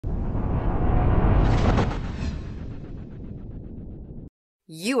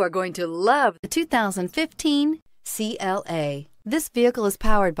You are going to love the 2015 CLA. This vehicle is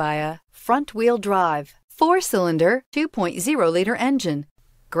powered by a front-wheel drive, 4-cylinder, 2.0-liter engine.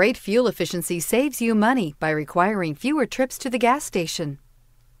 Great fuel efficiency saves you money by requiring fewer trips to the gas station.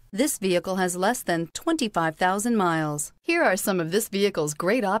 This vehicle has less than 25,000 miles. Here are some of this vehicle's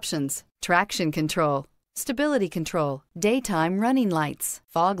great options: traction control, stability control, daytime running lights,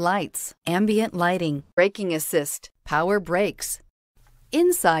 fog lights, ambient lighting, braking assist, power brakes.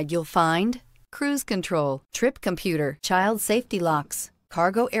 Inside you'll find cruise control, trip computer, child safety locks,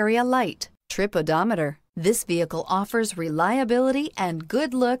 cargo area light, trip odometer. This vehicle offers reliability and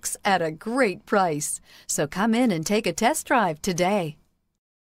good looks at a great price. So come in and take a test drive today.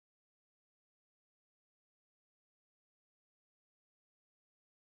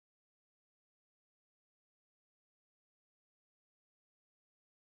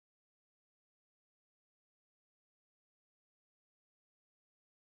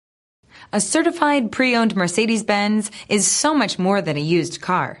 A certified pre-owned Mercedes-Benz is so much more than a used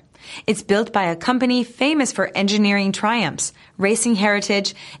car. It's built by a company famous for engineering triumphs, racing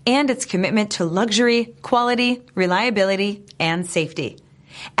heritage, and its commitment to luxury, quality, reliability, and safety.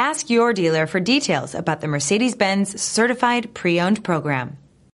 Ask your dealer for details about the Mercedes-Benz Certified Pre-Owned program.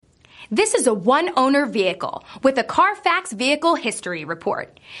 This is a one-owner vehicle with a Carfax Vehicle History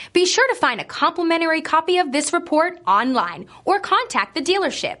Report. Be sure to find a complimentary copy of this report online or contact the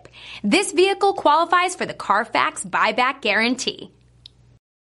dealership. This vehicle qualifies for the Carfax Buyback Guarantee.